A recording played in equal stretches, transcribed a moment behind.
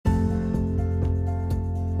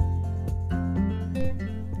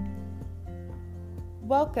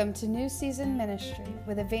Welcome to New Season Ministry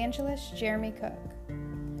with Evangelist Jeremy Cook.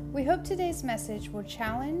 We hope today's message will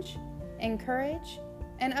challenge, encourage,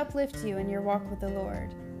 and uplift you in your walk with the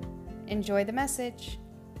Lord. Enjoy the message.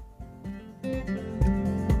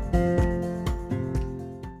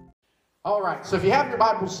 All right, so if you have your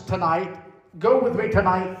Bibles tonight, go with me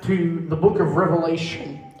tonight to the book of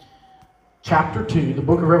Revelation, chapter 2. The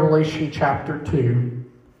book of Revelation, chapter 2.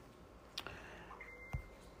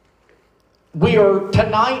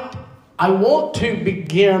 Tonight, I want to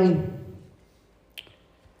begin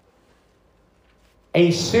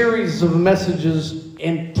a series of messages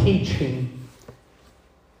and teaching,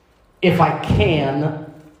 if I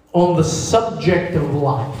can, on the subject of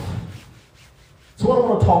life. That's what I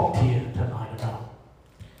want to talk to you tonight about.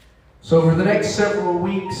 So over the next several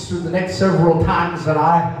weeks, or the next several times that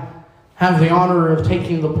I have the honor of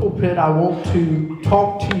taking the pulpit, I want to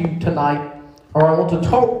talk to you tonight, or I want to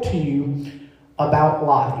talk to you about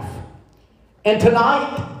life. And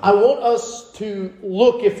tonight, I want us to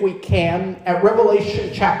look, if we can, at Revelation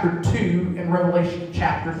chapter 2 and Revelation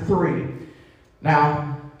chapter 3.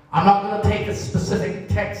 Now, I'm not going to take a specific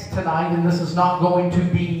text tonight, and this is not going to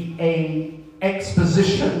be an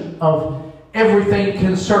exposition of everything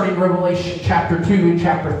concerning Revelation chapter 2 and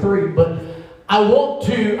chapter 3, but I want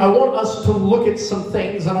us to look at some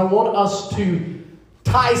things, and I want us to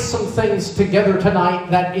tie some things together tonight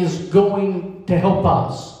that is going to help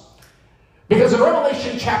us. Because in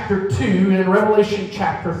Revelation chapter 2 and in Revelation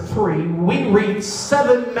chapter 3, we read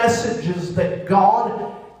 7 messages that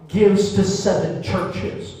God gives to 7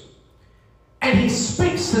 churches. And He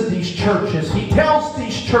speaks to these churches. He tells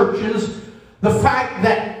these churches the fact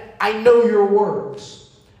that I know your works.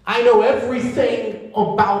 I know everything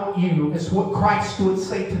about you, is what Christ would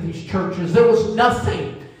say to these churches. There was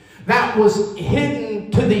nothing that was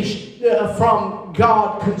hidden to these from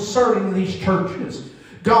God concerning these churches.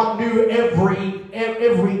 God knew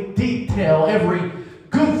every detail, every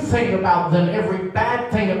good thing about them, every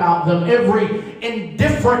bad thing about them, every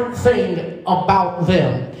indifferent thing about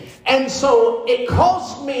them. And so it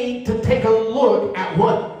caused me to take a look at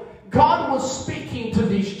what God was speaking to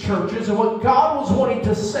these churches and what God was wanting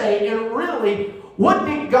to say, and really, what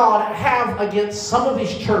did God have against some of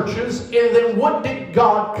these churches, and then what did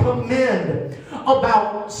God commend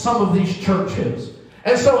about some of these churches?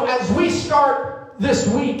 And so as we start this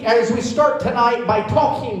week, as we start tonight by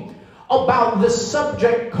talking about this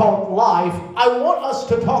subject called life, I want us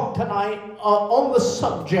to talk tonight on the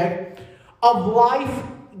subject of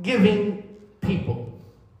life-giving people.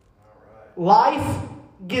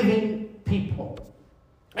 Life-giving people.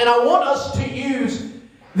 And I want us to use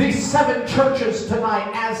these 7 churches tonight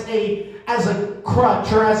as a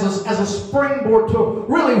crutch, or as a springboard to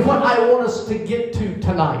really what I want us to get to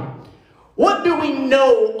tonight. What do we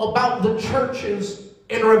know about the churches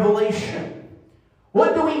in Revelation?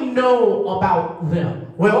 What do we know about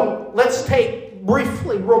them? Well, let's take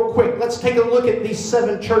briefly, real quick, let's take a look at these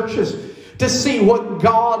 7 churches to see what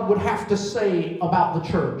God would have to say about the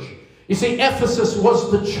church. You see, Ephesus was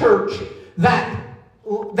the church that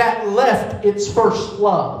left its first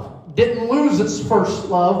love. Didn't lose its first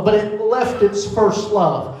love, but it left its first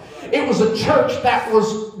love. It was a church that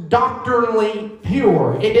was doctrinally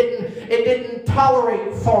pure. It didn't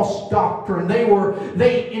tolerate false doctrine.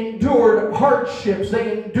 They endured hardships.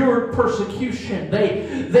 They endured persecution.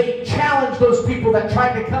 They challenged those people that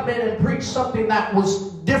tried to come in and preach something that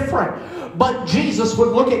was different. But Jesus would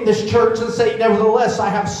look at this church and say, nevertheless, I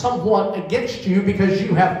have somewhat against you because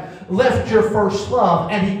you have left your first love.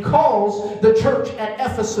 And He calls the church at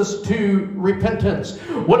Ephesus to repentance.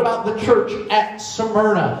 What about the church at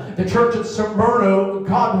Smyrna? The church at Smyrna,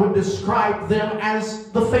 God would describe them as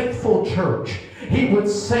the faithful church. He would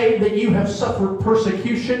say that you have suffered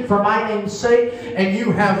persecution for my name's sake, and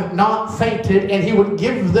you have not fainted. And He would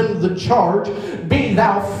give them the charge, be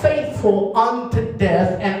thou faithful unto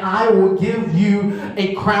death, and I will give you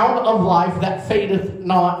a crown of life that fadeth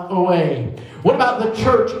not away. What about the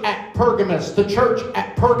church at Pergamos? The church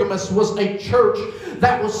at Pergamos was a church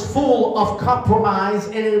that was full of compromise,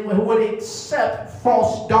 and it would accept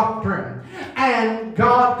false doctrine. And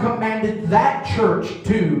God commanded that church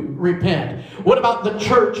to repent. What about the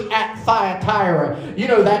church at Thyatira? You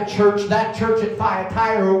know that church at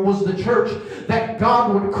Thyatira was the church that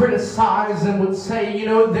God would criticize and would say, you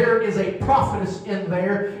know, there is a prophetess in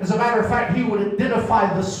there. As a matter of fact, He would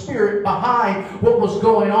identify the spirit behind what was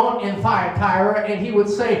going on in Thyatira, and He would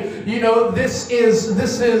say, you know, this is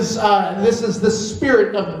the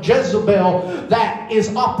spirit of Jezebel that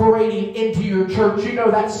is operating into your church. You know,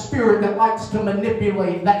 that spirit that likes to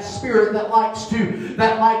manipulate, that spirit that likes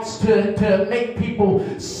likes to make people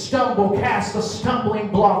stumble, cast a stumbling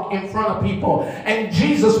block in front of people. And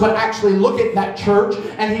Jesus would actually look at that church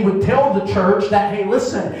and he would tell the church that, hey,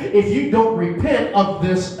 listen, if you don't repent of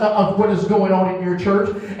this, of what is going on in your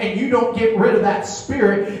church, and you don't get rid of that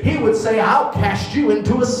spirit, he would say, I'll cast you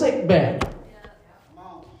into a sick bed.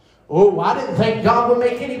 Oh, I didn't think God would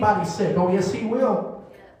make anybody sick. Oh, yes, he will.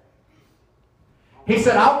 He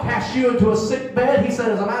said, I'll cast you into a sick bed. He said,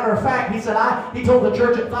 as a matter of fact, he told the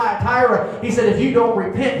church at Thyatira, he said, if you don't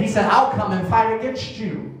repent, he said, I'll come and fight against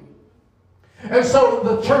you. And so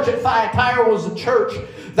the church at Thyatira was a church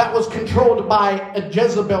that was controlled by a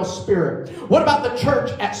Jezebel spirit. What about the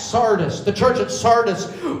church at Sardis? The church at Sardis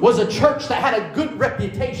was a church that had a good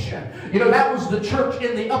reputation. You know, that was the church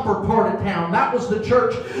in the upper part of town. That was the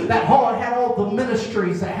church that had all the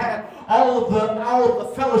ministries, that had all of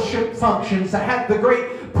the fellowship functions, that had the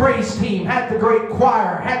great praise team, had the great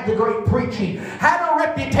choir, had the great preaching, had a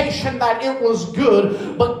reputation that it was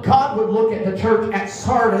good. But God would look at the church at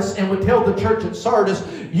Sardis and would tell the church at Sardis,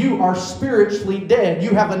 you are spiritually dead.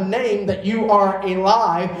 You have a name that you are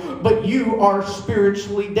alive, but you are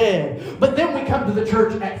spiritually dead. But then we come to the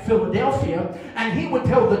church at Philadelphia, and he would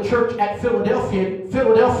tell the church at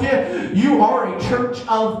Philadelphia, you are a church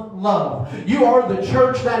of love. You are the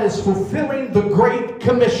church that is fulfilling the Great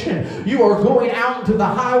Commission. You are going out into the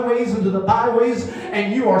highways, into the byways,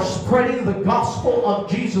 and you are spreading the gospel of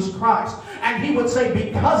Jesus Christ. And he would say,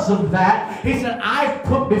 because of that, he said, I've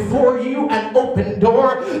put before you an open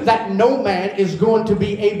door that no man is going to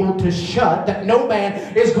be able to shut, that no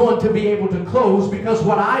man is going to be able to close, because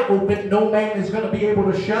what I open, no man is going to be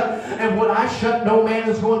able to shut, and what I shut, no man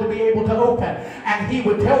is going to be able to open. And he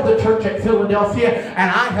would tell the church at Philadelphia, and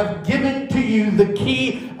I have given to you the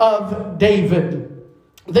key of David.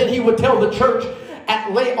 Then he would tell the church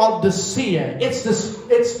at Laodicea, it's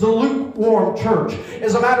the lukewarm church.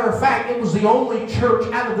 As a matter of fact, it was the only church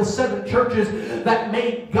out of the 7 churches that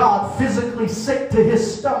made God physically sick to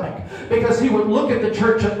his stomach, because he would look at the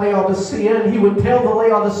church at Laodicea and he would tell the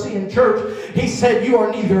Laodicean church, he said, you are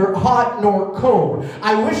neither hot nor cold.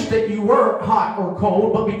 I wish that you were hot or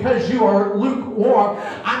cold, but because you are lukewarm,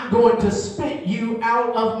 I'm going to spit you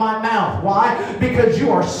out of my mouth. Why? Because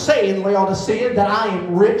you are saying, Laodicea, that I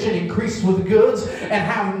am rich and increased with goods and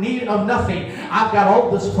have need of nothing. I've got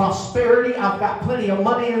all this prosperity. I've got plenty of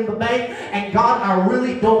money in the bank. And God, I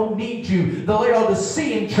really don't need you. The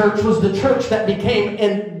Laodicean church was the church that became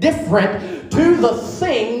indifferent to the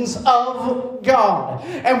things of God.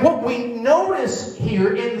 And what we notice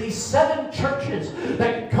here in these 7 churches,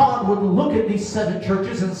 that God would look at these 7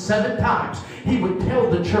 churches, and 7 times he would tell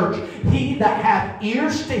the church, he that hath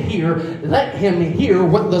ears to hear, let him hear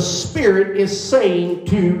what the Spirit is saying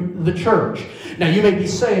to the church. Now you may be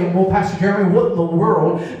saying, well, Pastor Jeremy, what in the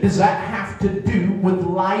world does that have to do with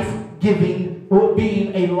life-giving,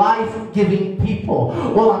 being a life-giving people?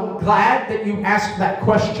 Well, I'm glad that you asked that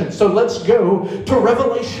question. So let's go to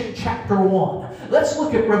Revelation chapter 1. Let's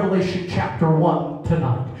look at Revelation chapter 1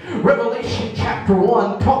 tonight. Revelation chapter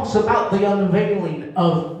 1 talks about the unveiling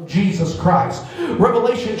of Jesus Christ.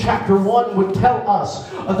 Revelation chapter 1 would tell us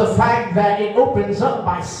the fact that it opens up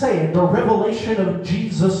by saying the revelation of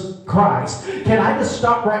Jesus Christ. Can I just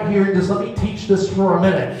stop right here and just let me teach this for a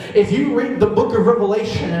minute? If you read the book of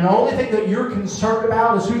Revelation and the only thing that you're concerned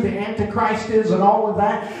about is who the Antichrist is and all of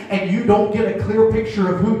that, and you don't get a clear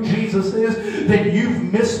picture of who Jesus is, then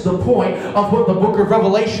you've missed the point of what the book of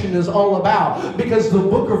Revelation is all about. Because the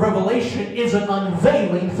book of Revelation is an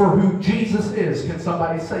unveiling for who Jesus is. Can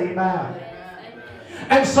somebody say amen?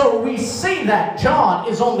 And so we see that John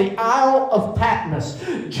is on the Isle of Patmos.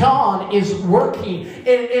 John is working in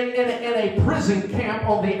a prison camp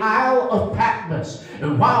on the Isle of Patmos.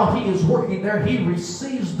 And while he is working there, he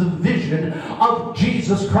receives the vision of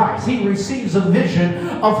Jesus Christ. He receives a vision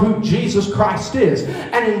of who Jesus Christ is.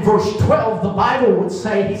 And in verse 12, the Bible would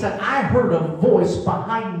say, he said, I heard a voice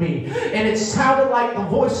behind me. And it sounded like the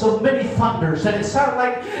voice of many thunders. And it sounded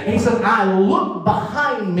like, he said, I looked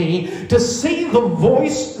behind me to see the voice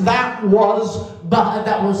that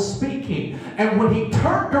was speaking. And when he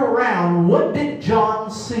turned around, what did John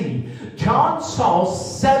see? John saw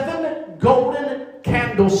 7 golden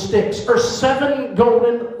candlesticks, or 7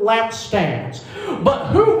 golden lampstands. But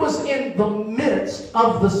who was in the midst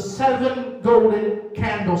of the 7 golden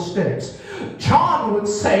candlesticks? John would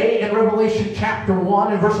say in Revelation chapter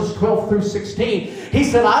 1 and verses 12 through 16, he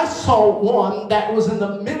said, I saw one that was in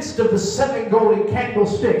the midst of the 7 golden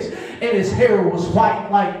candlesticks, and his hair was white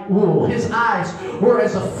like wool. His eyes were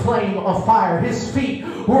as a flame of fire. His feet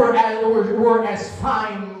were as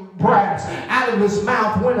fine brass. Out of his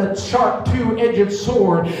mouth went a sharp two-edged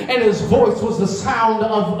sword, and his voice was the sound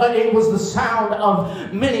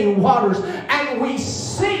of many waters. And we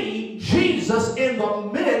see Jesus in the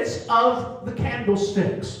midst of the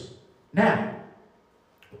candlesticks. Now,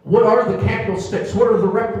 what are the candlesticks?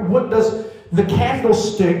 What does the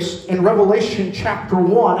candlesticks in Revelation chapter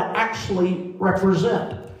 1 actually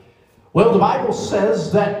represent? Well, the Bible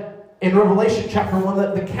says that in Revelation chapter 1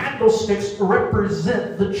 that the candlesticks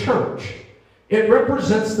represent the church. It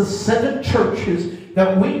represents the 7 churches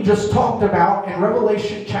that we just talked about in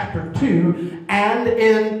Revelation chapter 2 and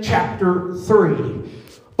in chapter 3.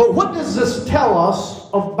 But what does this tell us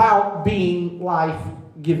about being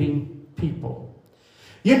life-giving people?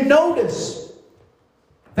 You notice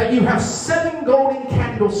that you have 7 golden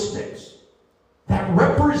candlesticks that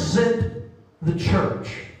represent the church.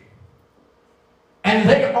 And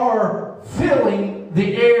they are filling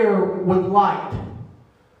the air with light.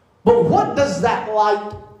 But what does that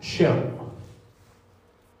light show?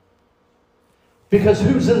 Because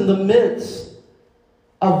who's in the midst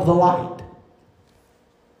of the light?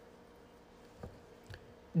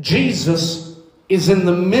 Jesus is in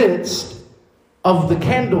the midst of the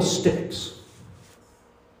candlesticks.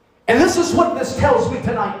 And this is what this tells me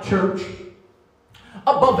tonight, church.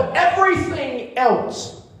 Above everything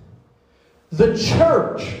else, the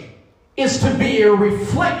church is to be a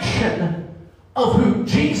reflection of who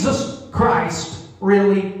Jesus Christ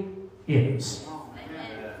really is.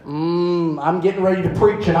 I'm getting ready to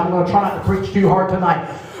preach, and I'm going to try not to preach too hard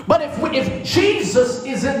tonight. But if Jesus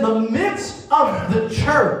is in the midst of the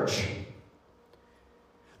church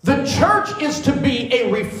is to be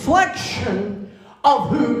a reflection of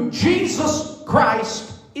who Jesus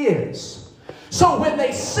Christ is. So when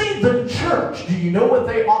they see the church, do you know what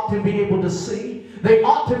they ought to be able to see? They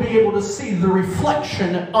ought to be able to see the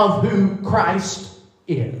reflection of who Christ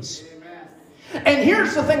is. Amen. And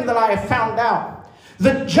here's the thing that I have found out.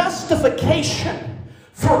 The justification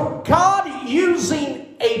for God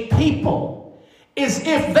using a people is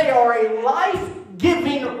if they are a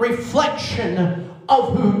life-giving reflection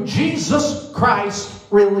of who Jesus Christ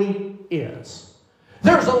really is.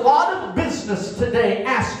 There's a lot of business today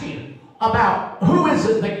asking about who is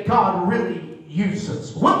it that God really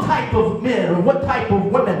uses. What type of men or what type of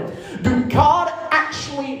women do God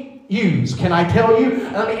actually use? Can I tell you?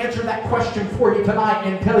 Let me answer that question for you tonight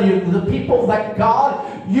and tell you the people that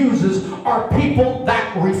God uses are people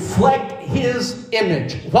that reflect His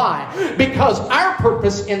image. Why? Because our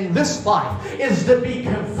purpose in this life is to be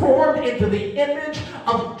conformed into the image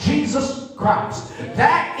of Jesus Christ.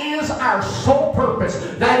 That is our sole purpose.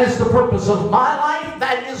 That is the purpose of my life.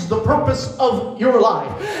 That is the purpose of your life.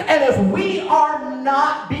 And if we are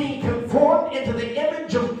not being conformed into the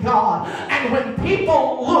image of God, and when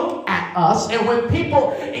people look at us, and when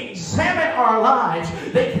people examine our lives,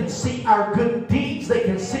 they can see our good deeds, they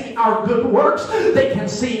can see our good works, they can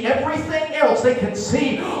see everything else. They can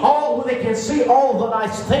see all the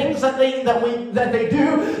nice things that they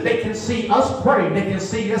do. They can see us pray. They can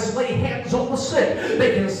see us lay hands on the sick.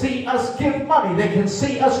 They can see us give money. They can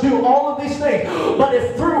see us do all of these things. But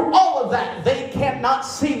if through all of that they cannot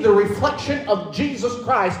see the reflection of Jesus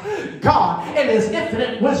Christ, God in His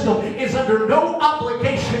infinite wisdom is under no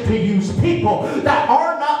obligation to use people that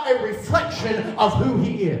are not a reflection of who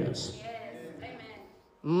He is. Yes.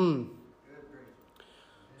 Amen.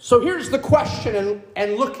 So here's the question,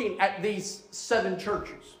 and looking at these 7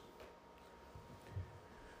 churches.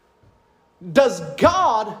 Does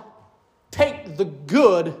God take the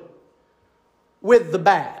good with the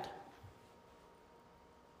bad?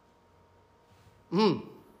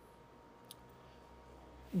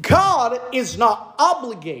 God is not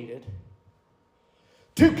obligated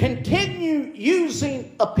to continue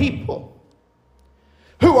using a people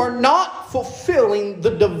who are not fulfilling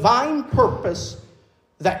the divine purpose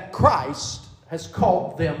that Christ has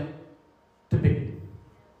called them to be.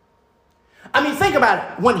 I mean, think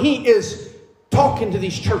about it. When He is talking to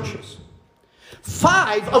these churches,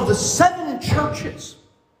 5 of the 7 churches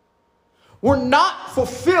were not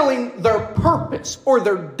fulfilling their purpose or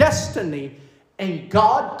their destiny, and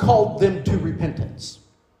God called them to repentance.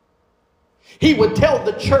 He would tell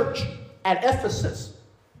the church at Ephesus,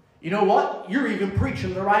 you know what? You're even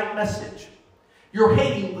preaching the right message. You're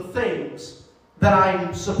hating the things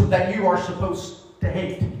that you are supposed to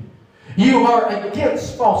hate. You are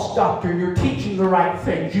against false doctrine. You're teaching the right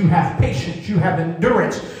things. You have patience. You have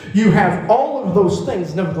endurance. You have all of those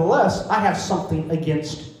things. Nevertheless, I have something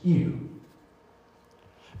against you.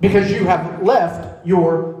 Because you have left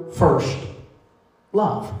your first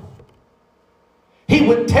love. He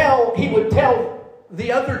would tell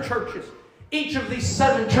the other churches, Each of these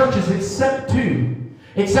 7 churches, except 2,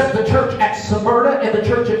 except the church at Smyrna and the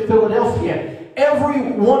church at Philadelphia,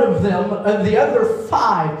 every one of them, and the other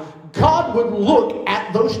 5, God would look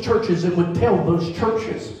at those churches and would tell those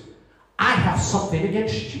churches, I have something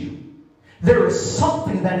against you. There is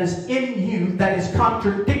something that is in you that is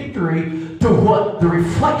contradictory to what the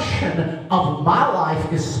reflection of my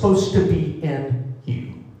life is supposed to be in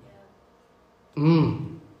you.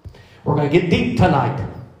 We're going to get deep tonight.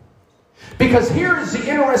 Because here's the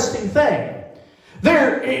interesting thing.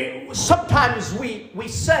 Sometimes we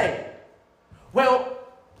say, well,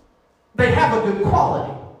 they have a good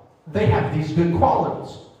quality. They have these good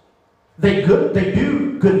qualities. They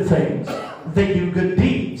do good things. They do good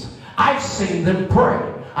deeds. I've seen them pray.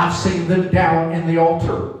 I've seen them down in the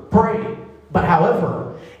altar praying. But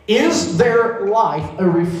however, is their life a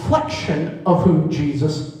reflection of who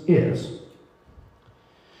Jesus is?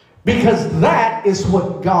 Because that is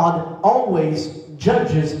what God always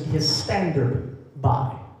judges His standard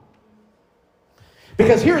by.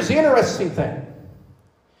 Because here's the interesting thing.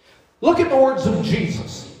 Look at the words of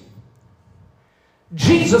Jesus.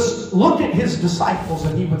 Jesus looked at His disciples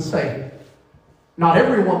and He would say, not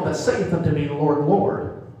everyone that saith unto me, Lord,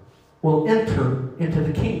 Lord, will enter into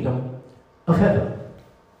the kingdom of heaven.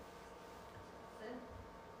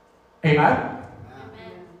 Amen?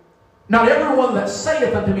 Not everyone that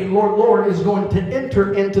saith unto me, Lord, Lord, is going to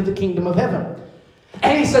enter into the kingdom of heaven.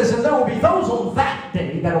 And He says, and there will be those on that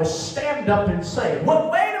day that will stand up and say,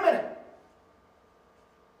 well, wait a minute.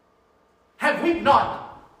 Have we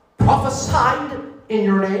not prophesied in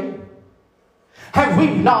your name? Have we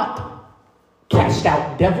not cast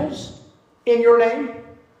out devils in your name?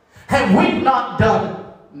 Have we not done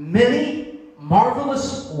many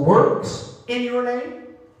marvelous works in your name?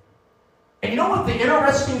 And you know what the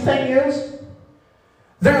interesting thing is?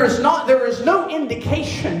 There is no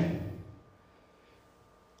indication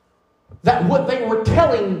that what they were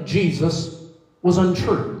telling Jesus was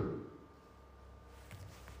untrue.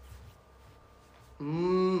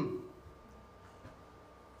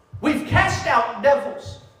 We've cast out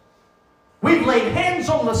devils. We've laid hands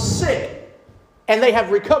on the sick, and they have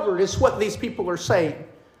recovered, is what these people are saying.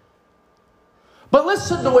 But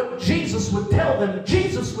listen to what Jesus would tell them.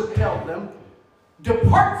 Jesus would tell them,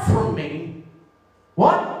 depart from me.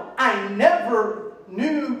 What? I never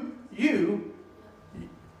knew you.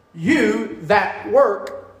 You that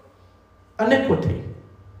work iniquity.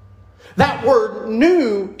 That word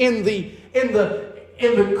 "knew" in the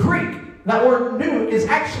Greek, that word "knew" is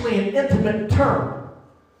actually an intimate term.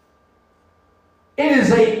 It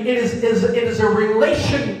is a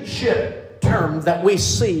relationship term that we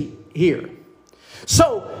see here.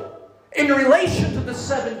 So, in relation to the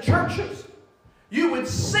 7 churches, you would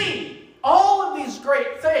see all of these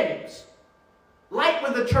great things, like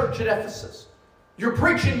with the church at Ephesus. You're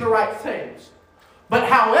preaching the right things. But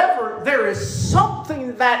however, there is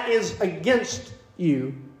something that is against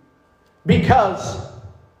you because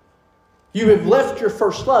you have left your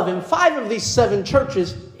first love. In 5 of these 7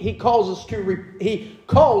 churches, he calls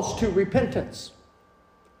to repentance.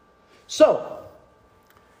 So,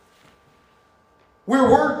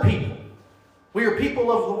 we're word people. We are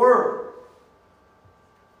people of the word.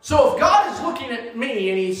 So if God is looking at me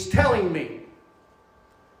and He's telling me,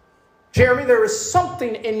 Jeremy, there is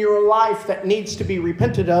something in your life that needs to be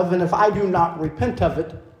repented of, and if I do not repent of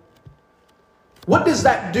it, what does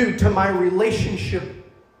that do to my relationship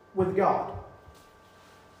with God?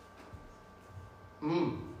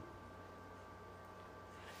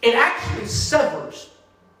 It actually severs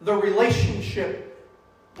the relationship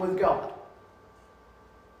with God.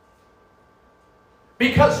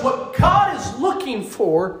 Because what God is looking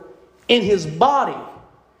for in His body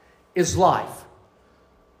is life.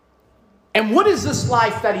 And what is this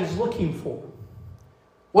life that He's looking for?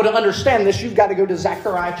 Well, to understand this, you've got to go to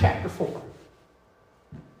Zechariah chapter 4.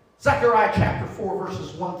 Zechariah chapter 4,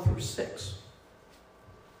 verses 1 through 6.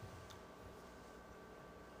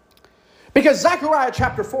 Because Zechariah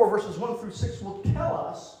chapter 4, verses 1 through 6 will tell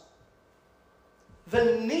us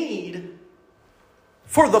the need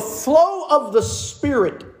for the flow of the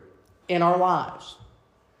Spirit in our lives.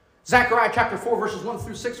 Zechariah chapter 4, verses 1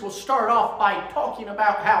 through 6 will start off by talking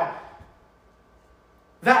about how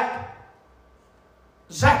that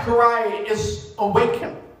Zechariah is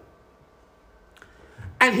awakened.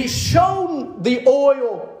 And he's shown the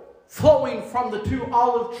oil flowing from the 2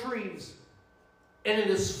 olive trees. And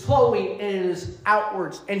it is flowing and it is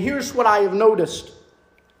outwards. And here's what I have noticed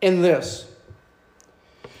in this.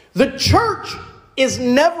 The church is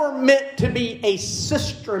never meant to be a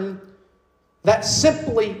cistern that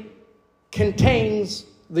simply contains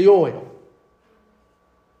the oil.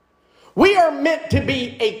 We are meant to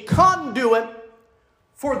be a conduit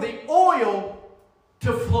for the oil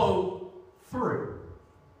to flow through.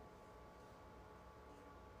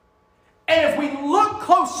 And if we look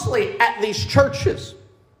closely at these churches,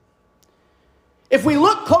 if we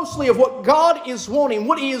look closely at what God is wanting,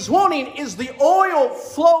 what He is wanting is the oil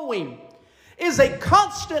flowing, is a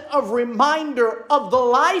constant of reminder of the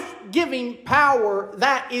life-giving power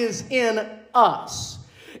that is in us.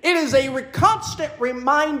 It is a constant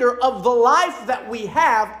reminder of the life that we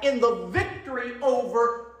have in the victory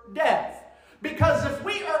over death. Because if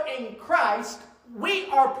we are in Christ, we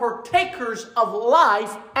are partakers of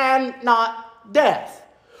life and not death.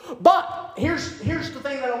 But here's the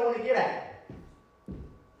thing that I want to get at.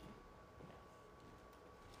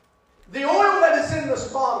 The oil that is in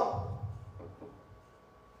this bottle,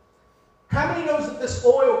 how many knows that this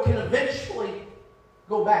oil can eventually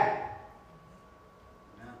go bad?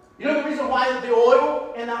 You know the reason why the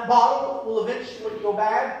oil in that bottle will eventually go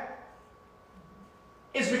bad?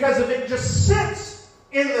 Is because if it just sits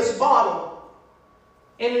in this bottle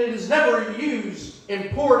and it is never used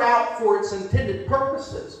and poured out for its intended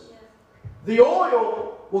purposes, the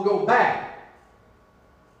oil will go bad.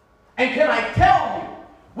 And can I tell you,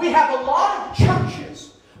 we have a lot of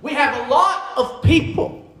churches, we have a lot of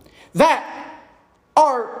people that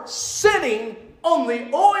are sitting on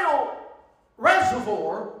the oil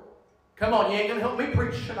reservoir. Come on, you ain't going to help me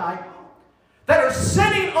preach tonight. That are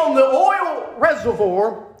sitting on the oil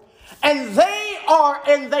reservoir, and they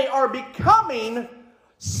are becoming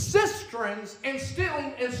cisterns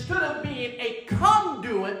instead of being a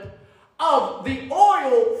conduit of the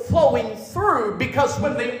oil flowing through. Because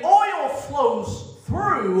when the oil flows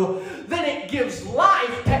through, then it gives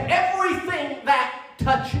life to everything that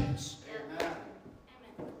touches.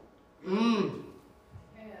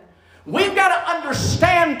 We've got to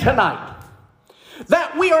understand tonight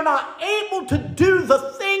that we are not able to do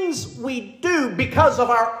the things we do because of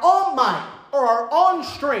our own might or our own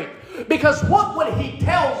strength. Because what would he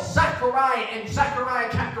tell Zechariah in Zechariah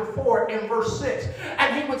chapter 4 and verse 6?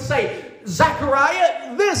 And he would say,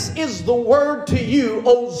 Zechariah, this is the word to you,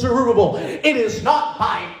 O Zerubbabel. It is not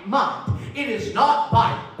by might, it is not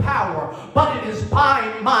by power, but it is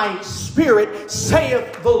by my Spirit,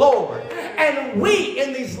 saith the Lord. And we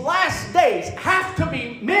in these last days have to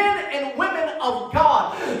be men and women of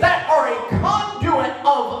God that are a conduit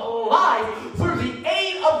of life through the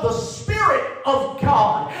aid of the Spirit of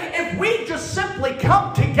God. If we just simply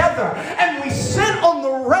come together and we sit on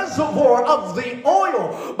the reservoir of the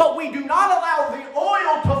oil, but we do not allow the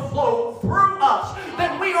oil to flow through us,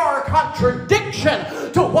 then we are a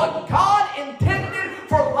contradiction to what God intended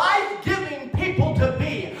for life-giving people to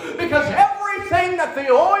be. Because everything that the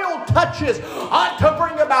oil touches ought to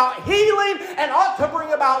bring about healing and ought to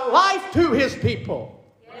bring about life to His people.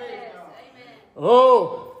 Yes. Amen.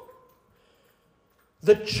 Oh,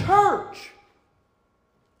 the church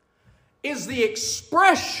is the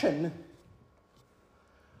expression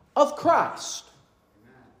of Christ.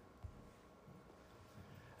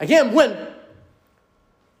 Again, when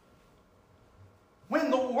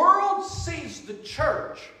the world sees the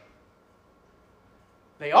church,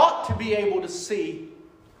 they ought to be able to see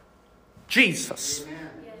Jesus. Amen.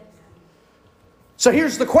 So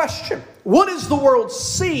here's the question. What is the world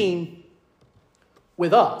seeing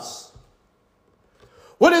with us?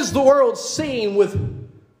 What is the world seeing with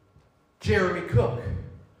Jeremy Cook?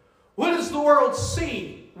 What does the world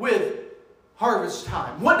see with Harvest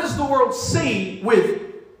Time? What does the world see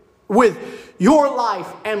with your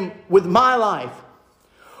life and with my life?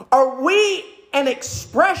 Are we an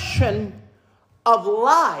expression of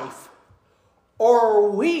life, or are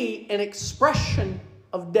we an expression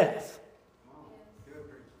of death?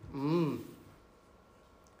 You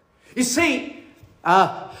see,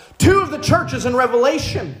 two of the churches in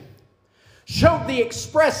Revelation showed the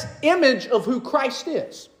express image of who Christ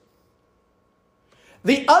is.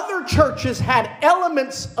 The other churches had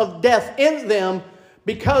elements of death in them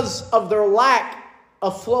because of their lack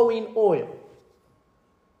of flowing oil.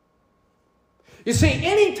 You see,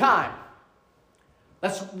 anytime,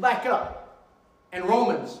 let's back up. In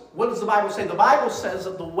Romans, what does the Bible say? The Bible says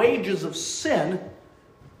that the wages of sin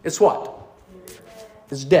is what?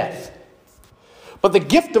 Is death. But the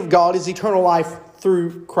gift of God is eternal life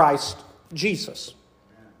through Christ Jesus.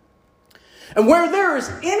 And where there is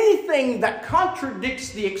anything that contradicts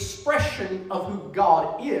the expression of who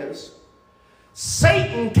God is,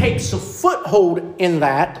 Satan takes a foothold in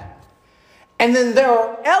that. And then there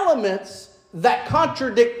are elements that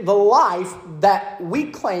contradict the life that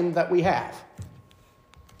we claim that we have.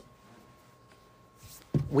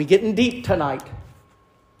 We getting deep tonight.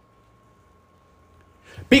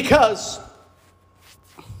 Because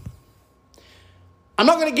I'm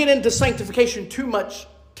not going to get into sanctification too much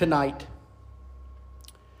tonight.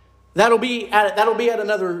 That'll be at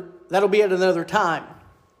another time.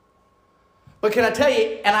 But can I tell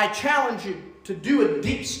you, and I challenge you to do a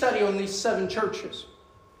deep study on these 7 churches.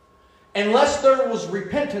 Unless there was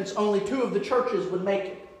repentance, only 2 of the churches would make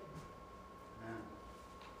it.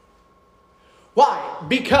 Why?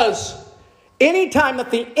 Because anytime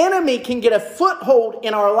that the enemy can get a foothold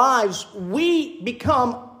in our lives, we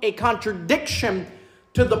become a contradiction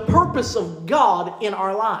to the purpose of God in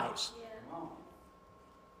our lives.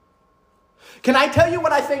 Can I tell you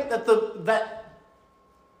what I think that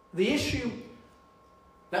the issue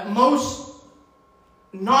that most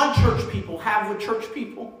non-church people have with church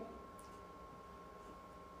people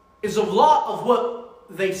is a lot of what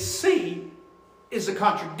they see is a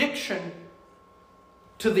contradiction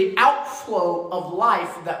to the outflow of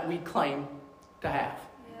life that we claim to have.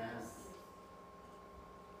 Yes.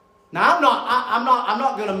 Now I'm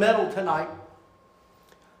not going to meddle tonight.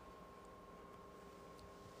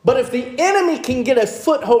 But if the enemy can get a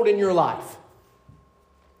foothold in your life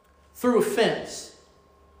through offense,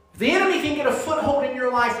 if the enemy can get a foothold in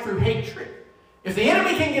your life through hatred, if the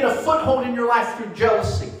enemy can get a foothold in your life through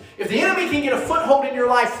jealousy, if the enemy can get a foothold in your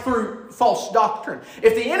life through false doctrine,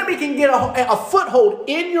 if the enemy can get a foothold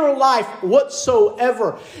in your life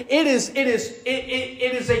whatsoever, it is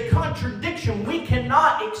a contradiction. We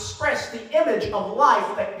cannot express the image of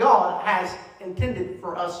life that God has intended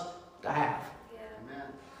for us to have.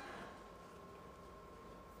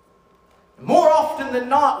 More often than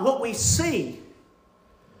not, what we see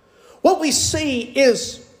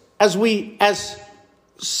is as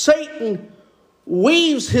Satan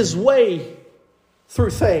weaves his way through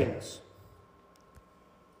things.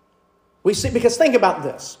 We see, because think about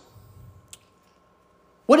this.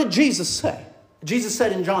 What did Jesus say? Jesus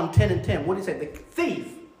said in John 10:10, what did he say? The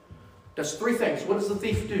thief does 3 things. What does the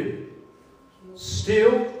thief do?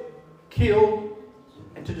 Steal, kill,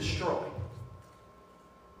 and to destroy.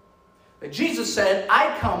 But Jesus said,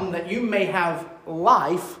 I come that you may have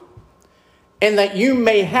life and that you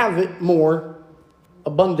may have it more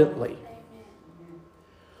abundantly.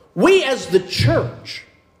 We as the church,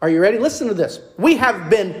 are you ready? Listen to this. We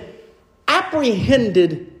have been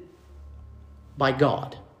apprehended by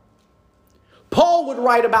God. Paul would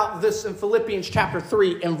write about this in Philippians chapter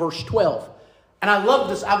 3 and verse 12. And I love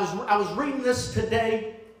this. I was reading this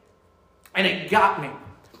today and it got me.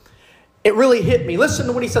 It really hit me. Listen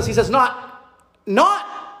to what he says. He says, not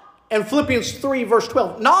in Philippians 3 verse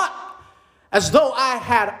 12, not as though I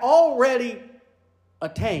had already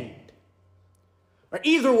attained, or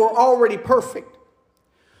either were already perfect,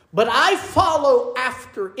 but I follow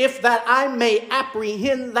after, if that I may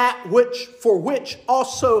apprehend that for which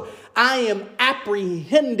also I am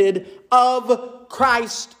apprehended of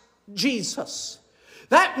Christ Jesus.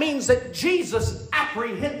 That means that Jesus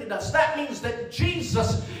apprehended us. That means that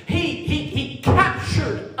Jesus, He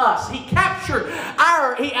captured us. He captured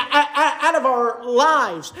out of our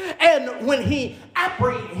lives. And when He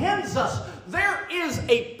apprehends us, there is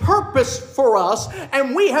a purpose for us,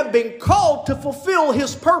 and we have been called to fulfill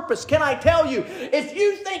His purpose. Can I tell you, if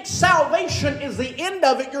you think salvation is the end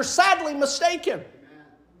of it, you're sadly mistaken.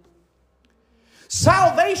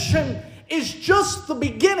 Salvation is just the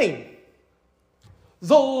beginning.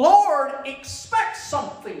 The Lord expects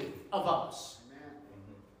something of us.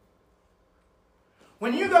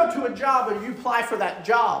 When you go to a job and you apply for that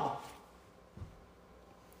job,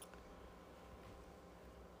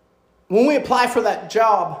 when we apply for that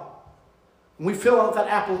job, we fill out that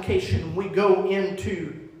application, we go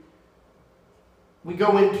into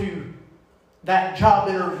that job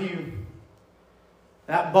interview.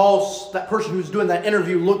 That boss, that person who's doing that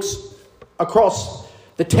interview looks across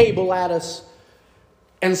the table at us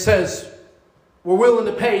and says, we're willing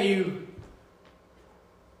to pay you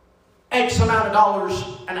X amount of dollars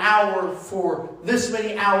an hour for this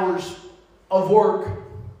many hours of work.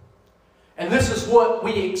 And this is what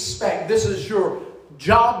we expect. This is your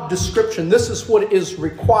job description. This is what is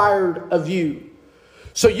required of you.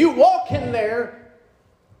 So you walk in there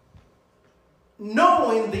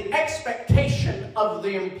knowing the expectation of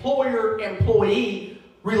the employer-employee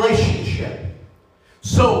relationship.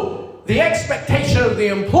 So the expectation of the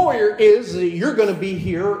employer is that you're going to be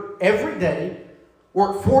here every day,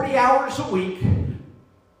 work 40 hours a week,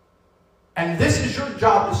 and this is your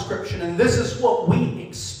job description, and this is what we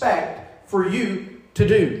expect for you to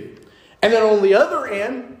do. And then on the other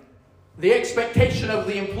end, the expectation of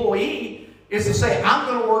the employee is to say, I'm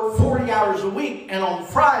going to work 40 hours a week, and on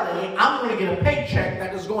Friday, I'm going to get a paycheck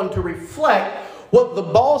that is going to reflect what the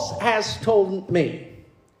boss has told me.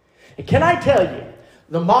 And can I tell you,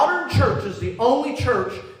 the modern church is the only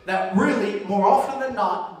church that really, more often than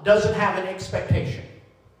not, doesn't have an expectation.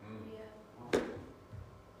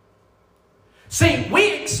 See,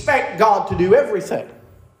 we expect God to do everything.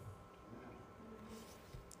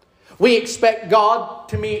 We expect God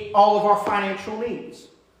to meet all of our financial needs.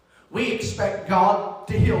 We expect God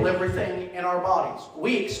to heal everything in our bodies.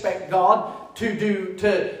 We expect God to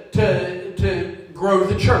grow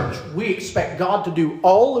the church. We expect God to do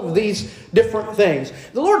all of these different things.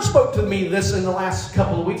 The Lord spoke to me this in the last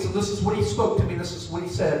couple of weeks, and this is what He spoke to me. This is what He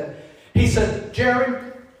said. He said,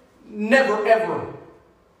 Jerry, never ever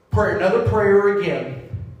pray another prayer again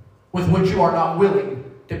with which you are not willing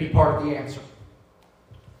to be part of the answer.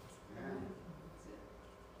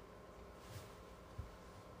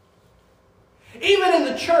 Even in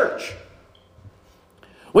the church,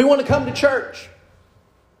 we want to come to church.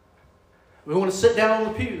 We want to sit down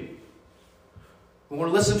on the pew. We want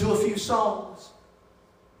to listen to a few songs.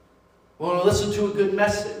 We want to listen to a good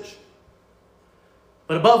message.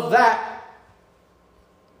 But above that,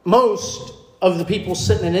 most of the people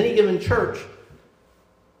sitting in any given church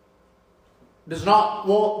does not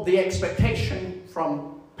want the expectation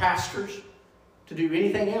from pastors to do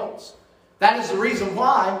anything else. That is the reason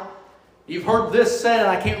why you've heard this said, and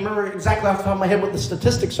I can't remember exactly off the top of my head what the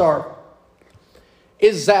statistics are,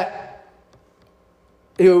 is that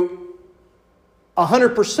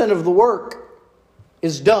 100% of the work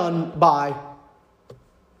is done by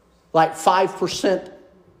like 5%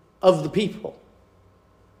 of the people.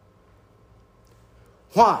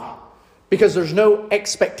 Why? Because there's no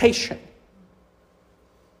expectation.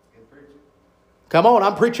 Come on,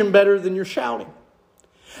 I'm preaching better than you're shouting.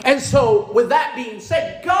 And so, with that being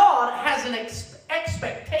said, God has an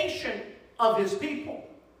expectation of His people.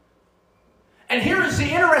 And here is the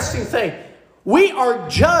interesting thing. We are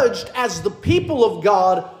judged as the people of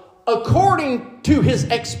God according to His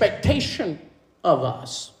expectation of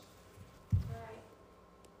us.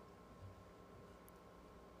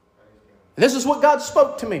 And this is what God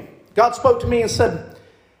spoke to me. God spoke to me and said,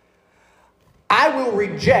 I will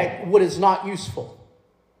reject what is not useful.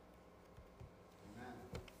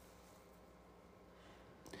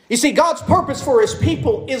 You see, God's purpose for His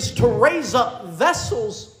people is to raise up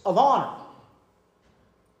vessels of honor.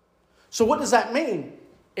 So what does that mean?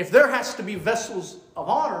 If there has to be vessels of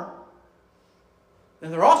honor,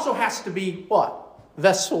 then there also has to be what?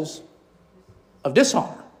 Vessels of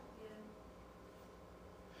dishonor.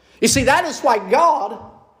 You see, that is why God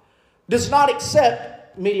does not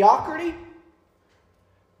accept mediocrity.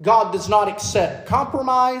 God does not accept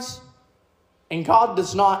compromise. And God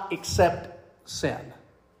does not accept sin.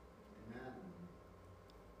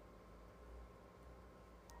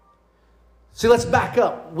 See, let's back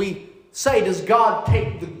up. We say, does God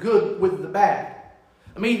take the good with the bad?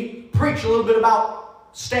 I mean, preach a little bit about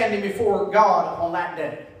standing before God on that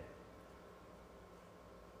day.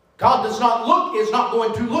 God is not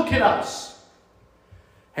going to look at us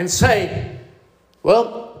and say,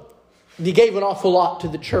 well, you gave an awful lot to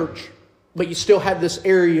the church, but you still have this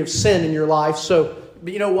area of sin in your life. So,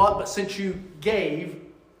 you know what? But since you gave,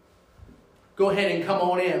 go ahead and come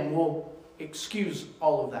on in. We'll excuse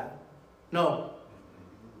all of that. No.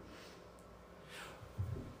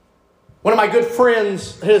 One of my good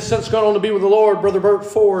friends has since gone on to be with the Lord, Brother Bert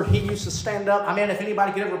Ford. He used to stand up. I mean, if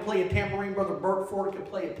anybody could ever play a tambourine, Brother Bert Ford could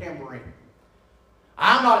play a tambourine.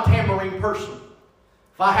 I'm not a tambourine person.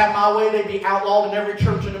 If I had my way, they'd be outlawed in every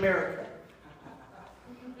church in America.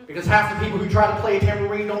 Because half the people who try to play a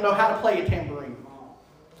tambourine don't know how to play a tambourine.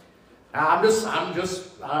 Now, I'm just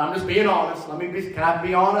being honest. Can I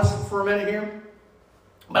be honest for a minute here?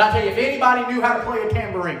 But I tell you, if anybody knew how to play a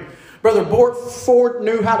tambourine, Brother Bert Ford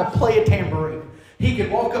knew how to play a tambourine. He could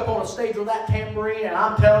walk up on a stage with that tambourine, and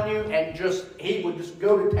I'm telling you, he would just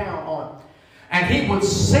go to town on it. And he would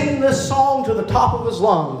sing this song to the top of his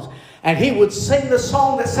lungs. And he would sing the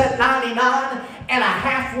song that said 99 and a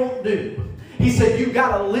half won't do. He said, you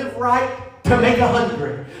got to live right to make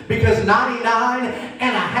 100. Because 99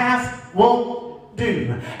 and a half won't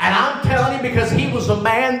do. And I'm telling you, because he was a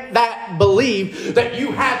man that believed that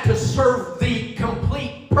you had to serve the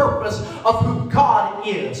complete purpose of who God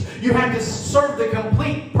is. You had to serve the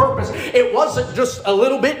complete purpose. It wasn't just a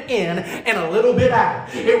little bit in and a little bit out.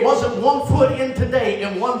 It wasn't 1 foot in today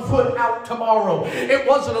and 1 foot out tomorrow. It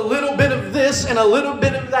wasn't a little bit of this and a little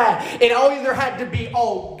bit of that. It either had to be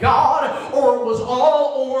all God or it was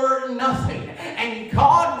all or nothing. And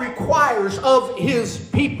God requires of His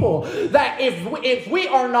people that if we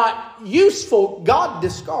are not useful, God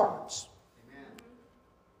discards.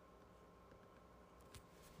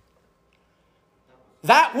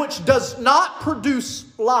 that which does not produce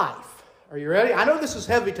life. Are you ready? I know this is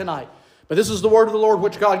heavy tonight, but this is the word of the Lord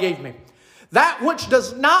which God gave me. That which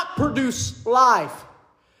does not produce life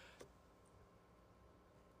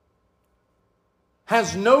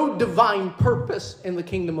has no divine purpose in the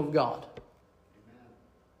kingdom of God.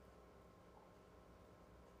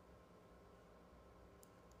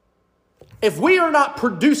 If we are not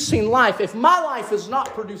producing life, if my life is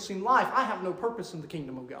not producing life, I have no purpose in the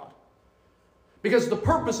kingdom of God. Because the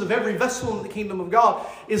purpose of every vessel in the kingdom of God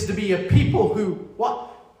is to be a people who, what?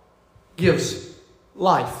 Gives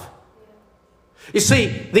life. You see,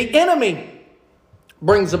 the enemy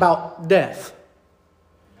brings about death.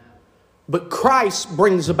 But Christ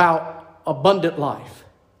brings about abundant life.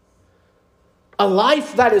 A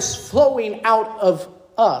life that is flowing out of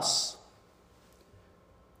us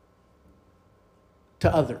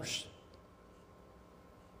to others.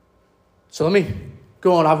 So let me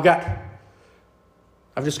go on. I've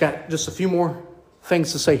just got just a few more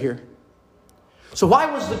things to say here. So why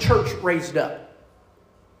was the church raised up?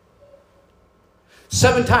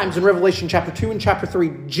 7 times in Revelation chapter 2 and chapter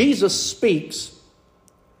 3, Jesus speaks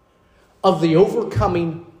of the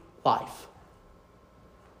overcoming life.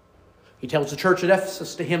 He tells the church at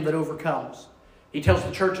Ephesus, to him that overcomes. He tells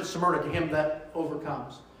the church at Smyrna, to him that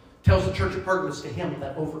overcomes. Tells the church at Pergamos, to him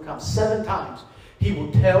that overcomes. 7 times he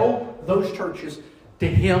will tell those churches, to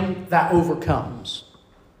him that overcomes.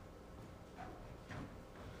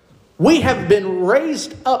 We have been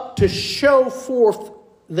raised up to show forth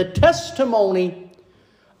the testimony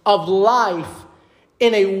of life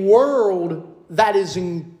in a world that is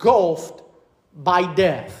engulfed by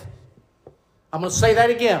death. I'm going to say that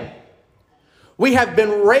again. We have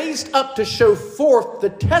been raised up to show forth the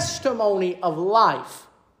testimony of life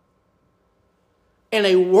in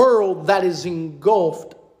a world that is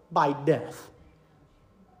engulfed by death.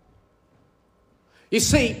 You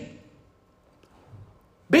see,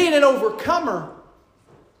 being an overcomer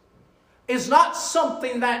is not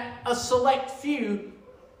something that a select few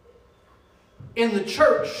in the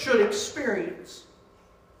church should experience.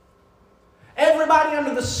 Everybody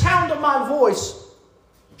under the sound of my voice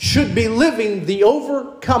should be living the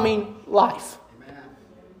overcoming life.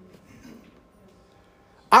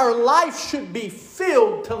 Our life should be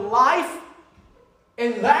filled to life,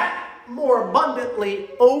 and that more abundantly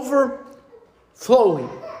overflowing.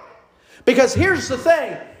 Because here's the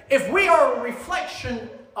thing. If we are a reflection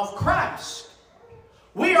of Christ,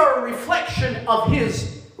 we are a reflection of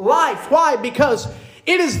His life. Why? Because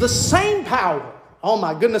it is the same power, oh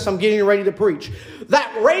my goodness, I'm getting ready to preach,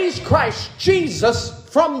 that raised Christ Jesus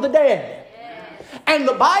from the dead. And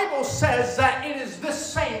the Bible says that it is this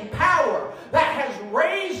same power that has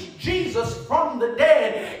raised Jesus from the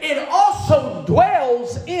dead. It also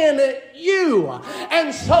dwells in you.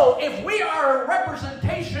 And so if we are a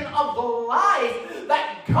representation of the life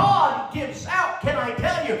that God gives out, can I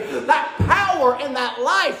tell you, that power and that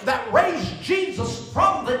life that raised Jesus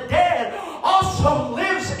from the dead also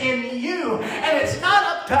lives in you. And it's not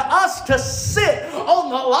up to us to sit on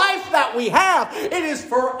the life that we have. It is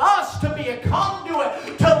for us to be a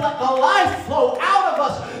conduit to let the life flow out of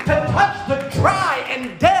us, to touch the dry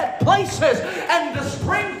and dead places and to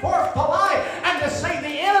spring forth the life, and to say the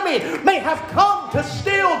enemy may have come to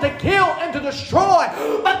steal, to kill, and to destroy,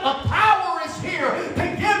 but the power is here to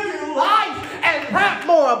give you life, and that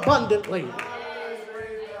more abundantly.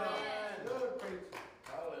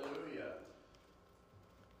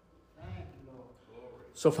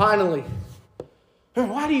 So finally,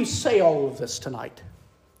 why do you say all of this tonight?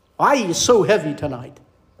 Why are you so heavy tonight?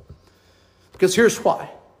 Because here's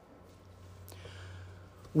why.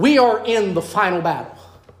 We are in the final battle.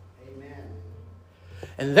 Amen.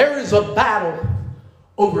 And there is a battle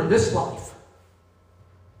over this life.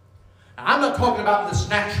 Now, I'm not talking about this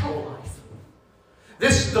natural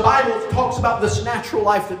life. The Bible talks about this natural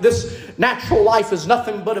life, that this natural life is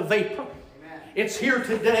nothing but a vapor. Amen. It's here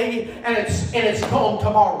today and it's gone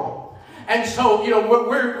tomorrow. And so,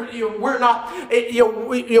 we're not,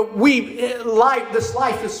 life, this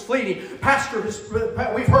life is fleeting.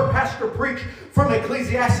 We've heard Pastor preach from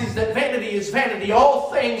Ecclesiastes that vanity is vanity.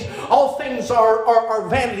 All things are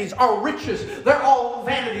vanities. Our riches, they're all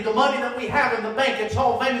vanity. The money that we have in the bank, it's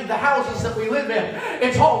all vanity. The houses that we live in,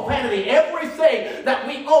 it's all vanity. Everything that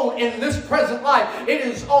we own in this present life, it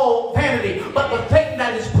is all vanity. But the thing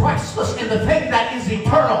that is priceless, and the thing that is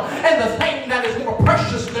eternal, and the thing that is more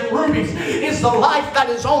precious than rubies, is the life that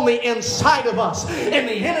is only inside of us. And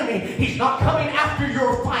the enemy, he's not coming after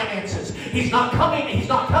your finances. He's not coming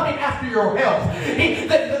after your health.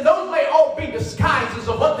 Those may all be disguises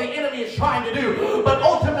of what the enemy is trying to do. But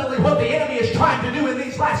ultimately what the enemy is trying to do in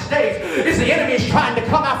these last days is the enemy is trying to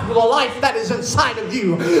life that is inside of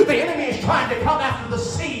you. The enemy is trying to come after the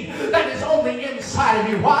seed that is on the inside of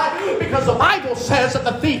you. Why? Because the Bible says that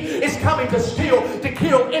the thief is coming to steal, to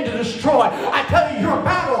kill, and to destroy. I tell you, your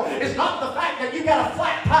battle is not the fact that you got a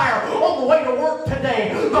flat tire on the way to work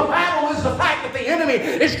today. The battle is the fact that the enemy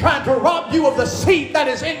is trying to rob you of the seed that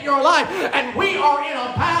is in your life. And we are in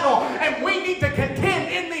a battle, and we need to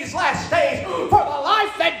contend in these last days for the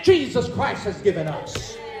life that Jesus Christ has given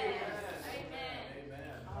us.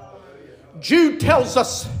 Jude tells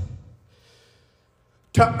us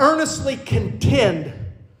to earnestly contend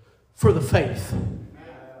for the faith.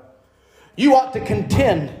 You ought to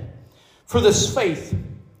contend for this faith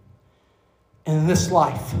in this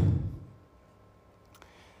life.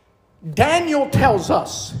 Daniel tells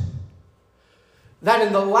us that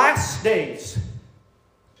in the last days,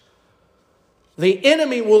 the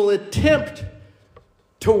enemy will attempt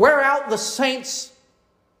to wear out the saints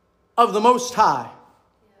of the Most High.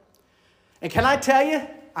 And can I tell you,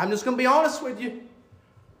 I'm just going to be honest with you.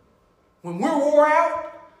 When we're wore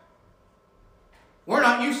out, we're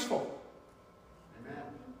not useful. Amen.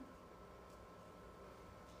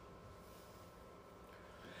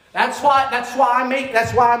 That's why I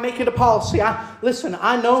make it a policy.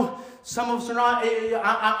 I know some of us are not.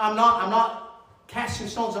 I'm not casting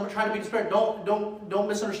stones. I'm not trying to be despair. Don't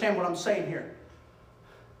misunderstand what I'm saying here.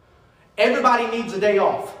 Everybody needs a day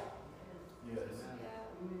off.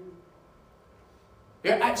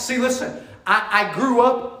 Yeah, see, listen. I grew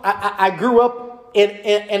up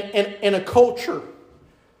in a culture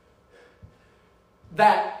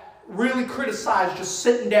that really criticized just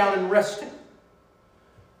sitting down and resting,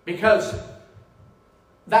 because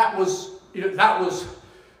that was.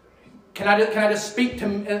 Can I just speak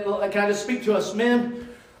to us men?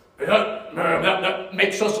 That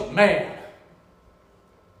makes us mad.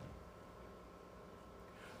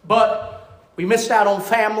 But we missed out on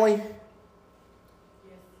family.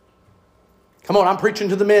 Come on, I'm preaching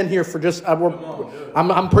to the men here for just.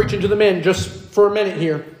 I'm preaching to the men just for a minute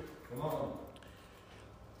here. Come on.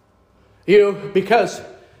 Because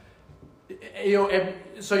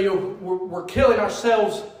we're killing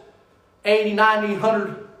ourselves 80, 90,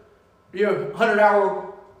 100,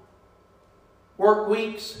 100-hour work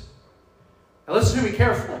weeks. Now listen to me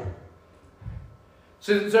carefully.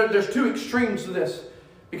 So there's two extremes to this,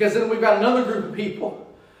 because then we've got another group of people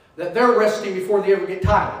that they're resting before they ever get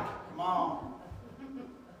tired. Come on.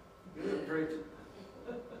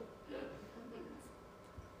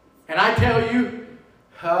 And I tell you,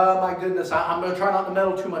 my goodness, I'm going to try not to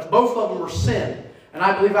meddle too much. Both of them were sin. And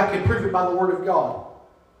I believe I can prove it by the Word of God.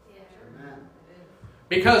 Yeah.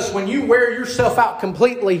 Because when you wear yourself out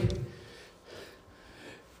completely,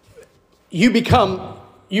 you become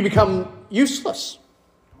useless.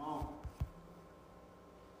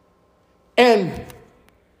 And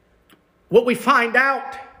what we find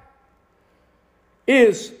out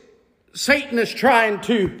is Satan is trying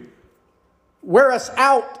to wear us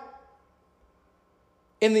out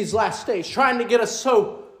in these last days, trying to get us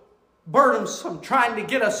so burdensome, trying to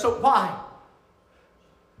get us so... Why?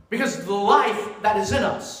 Because of the life that is in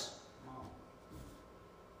us.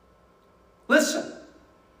 Listen,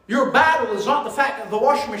 your battle is not the fact that the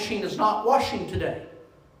washing machine is not washing today.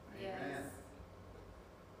 Yes.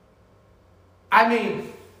 I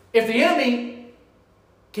mean, if the enemy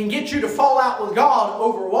can get you to fall out with God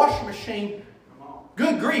over a washing machine,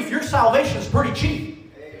 good grief, your salvation is pretty cheap.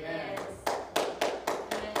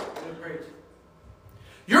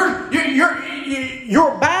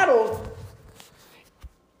 Your battle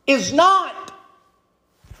is not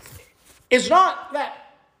that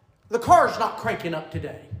the car's not cranking up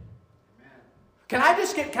today. Can I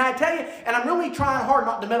tell you, and I'm really trying hard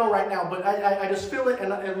not to meddle right now, but I just feel it,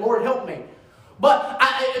 and Lord help me. But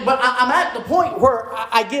I'm at the point where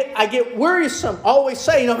I get wearisome. Always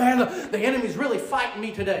say, man, the enemy's really fighting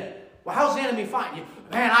me today. Well, how's the enemy fighting you?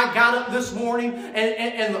 Man, I got up this morning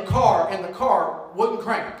and the car wouldn't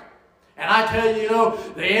crank. And I tell you,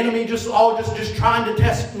 the enemy just trying to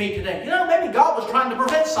test me today. Maybe God was trying to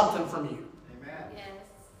prevent something from you. Amen. Yes.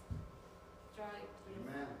 That's right.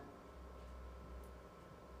 Amen.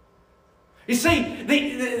 You see,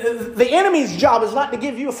 the enemy's job is not to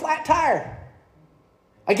give you a flat tire.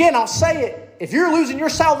 Again, I'll say it. If you're losing your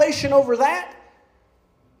salvation over that,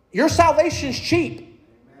 your salvation's cheap.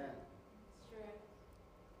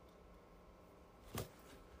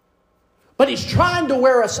 But he's trying to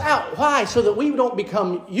wear us out. Why? So that we don't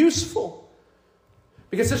become useful.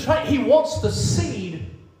 Because it's right. He wants the seed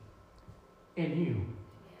in you.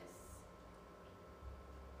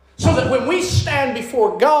 So that when we stand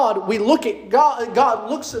before God, we look at God. God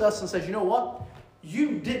looks at us and says, you know what?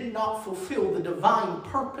 you did not fulfill the divine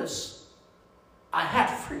purpose I had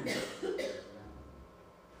for you.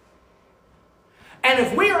 And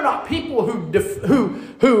if we are not people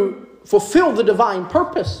who fulfill the divine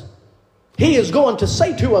purpose, He is going to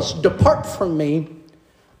say to us, "Depart from me,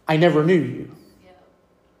 I never knew you."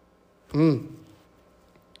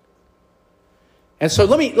 And so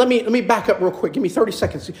let me back up real quick. Give me 30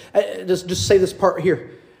 seconds. Just say this part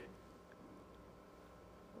here.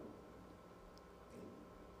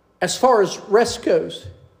 As far as rest goes,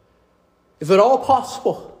 if at all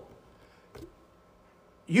possible,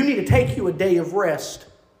 you need to take you a day of rest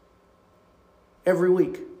every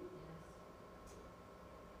week.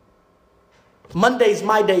 Monday's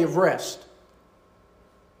my day of rest.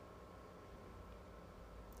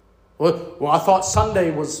 Well, I thought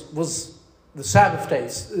Sunday was the Sabbath day.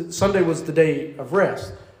 Sunday was the day of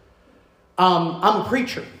rest. I'm a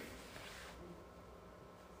preacher.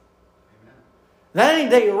 That ain't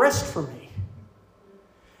a day of rest for me.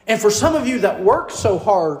 And for some of you that work so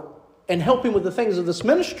hard and helping with the things of this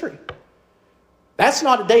ministry, that's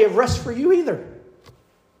not a day of rest for you either.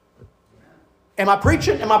 Am I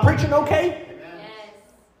preaching? Am I preaching okay? Yes.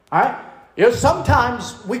 All right. You know,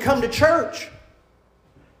 sometimes we come to church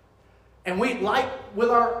and we, like with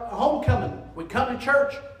our homecoming, we come to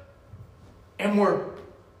church and we're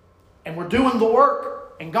doing the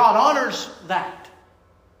work, and God honors that.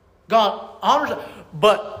 God honors it.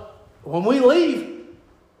 But when we leave,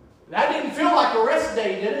 that didn't feel like a rest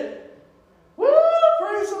day, did it? Woo!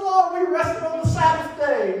 Praise the Lord. We rested on the Sabbath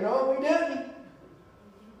day. No, we didn't.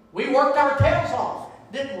 We worked our tails off,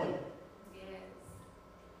 didn't we? Yes.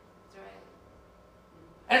 That's right.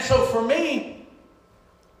 And so for me,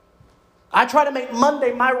 I try to make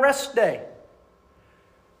Monday my rest day.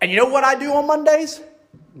 And you know what I do on Mondays?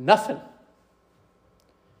 Nothing.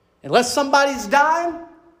 Unless somebody's dying,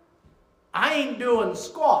 I ain't doing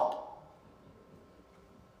squat.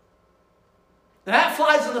 That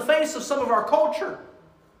flies in the face of some of our culture.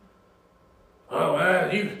 Oh,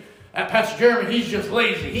 that Pastor Jeremy, he's just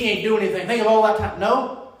lazy. He ain't doing anything. Think of all that time.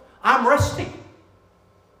 No, I'm resting.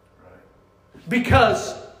 Right.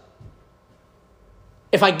 Because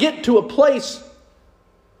if I get to a place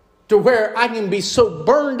to where I can be so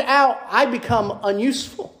burned out, I become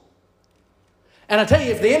unuseful. And I tell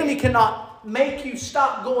you, if the enemy cannot make you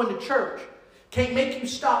stop going to church, can't make you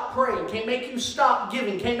stop praying, can't make you stop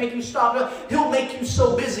giving, can't make you stop, he'll make you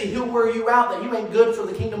so busy, he'll wear you out that you ain't good for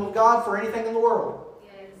the kingdom of God for anything in the world.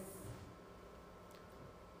 Yes.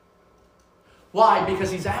 Why? Because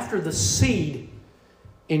he's after the seed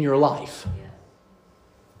in your life.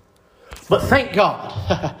 Yes. But thank God.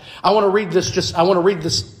 I want to read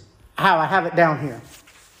this how I have it down here.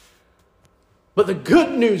 But the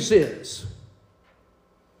good news is,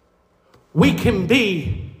 we can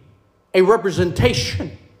be a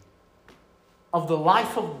representation of the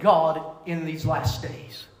life of God in these last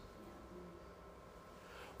days.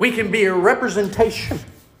 We can be a representation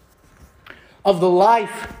of the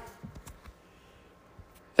life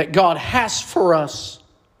that God has for us,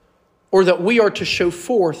 or that we are to show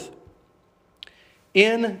forth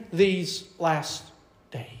in these last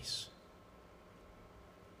days.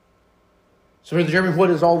 So, Brother Jeremy, what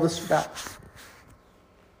is all this about?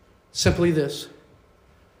 Simply this.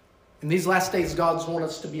 In these last days, God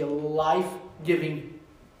wants us to be a life-giving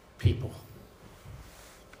people.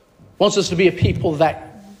 Wants us to be a people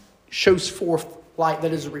that shows forth light,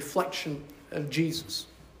 that is a reflection of Jesus.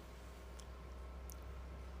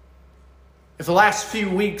 If the last few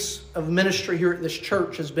weeks of ministry here at this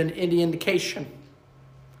church has been any indication,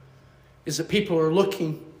 is that people are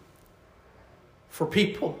looking for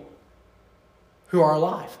people who are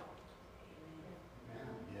alive.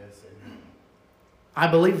 I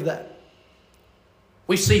believe that.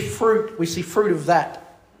 We see fruit. We see fruit of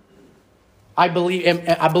that. I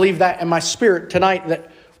believe that in my spirit tonight,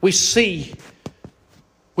 that we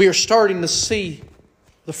are starting to see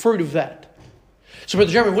the fruit of that. So,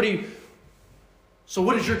 Brother Jeremy,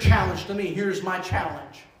 what is your challenge to me? Here's my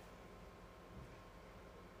challenge.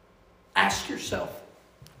 Ask yourself,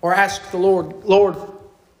 or ask the Lord, Lord,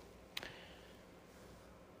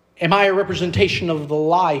 am I a representation of the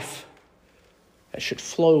life that should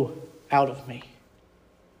flow out of me?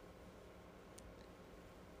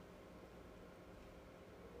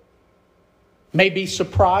 May be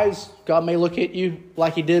surprised. God may look at you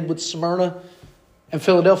like He did with Smyrna and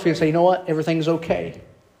Philadelphia and say, you know what? Everything's okay.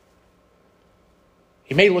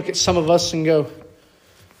 He may look at some of us and go,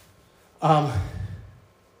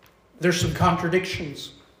 there's some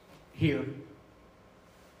contradictions here.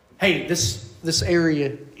 Hey, this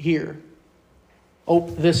area here. Oh,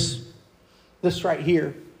 this right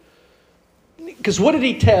here. Because what did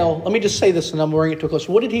he tell? Let me just say this and I'm bringing it to a close.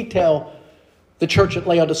 What did he tell the church at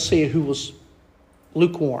Laodicea who was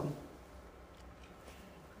lukewarm?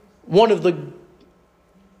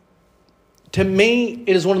 To me,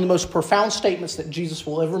 it is one of the most profound statements that Jesus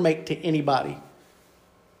will ever make to anybody.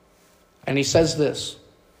 And he says this: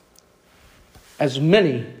 as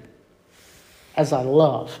many as I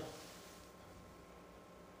love,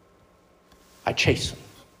 I chasten.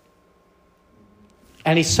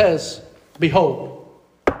 And he says, behold,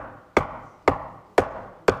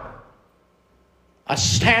 I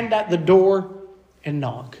stand at the door and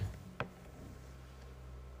knock.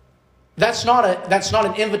 That's not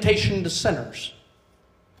an invitation to sinners.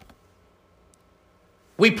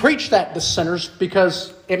 We preach that to sinners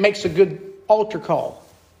because it makes a good altar call.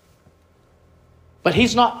 But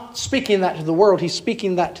he's not speaking that to the world. He's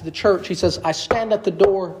speaking that to the church. He says, I stand at the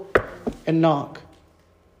door and knock.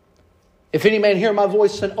 If any man hear my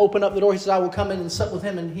voice and open up the door, he says, I will come in and sit with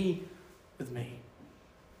him and he with me.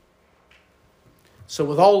 So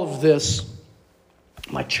with all of this,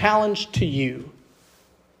 my challenge to you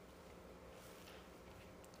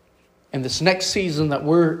in this next season that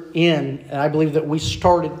we're in, and I believe that we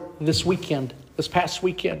started this past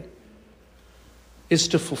weekend, is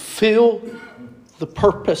to fulfill the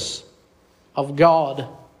purpose of God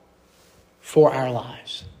for our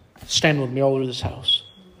lives. Stand with me all over this house.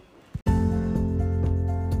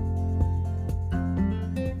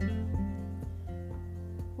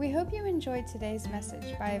 We hope you enjoyed today's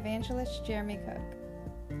message by Evangelist Jeremy Cook.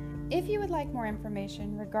 If you would like more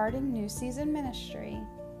information regarding New Season Ministry,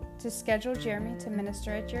 to schedule Jeremy to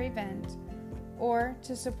minister at your event, or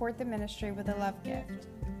to support the ministry with a love gift,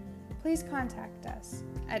 please contact us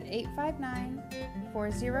at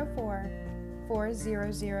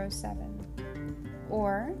 859-404-4007.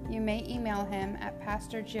 Or you may email him at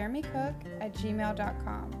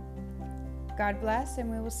pastorjeremycook@gmail.com. God bless,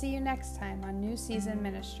 and we will see you next time on New Season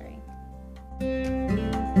Ministry.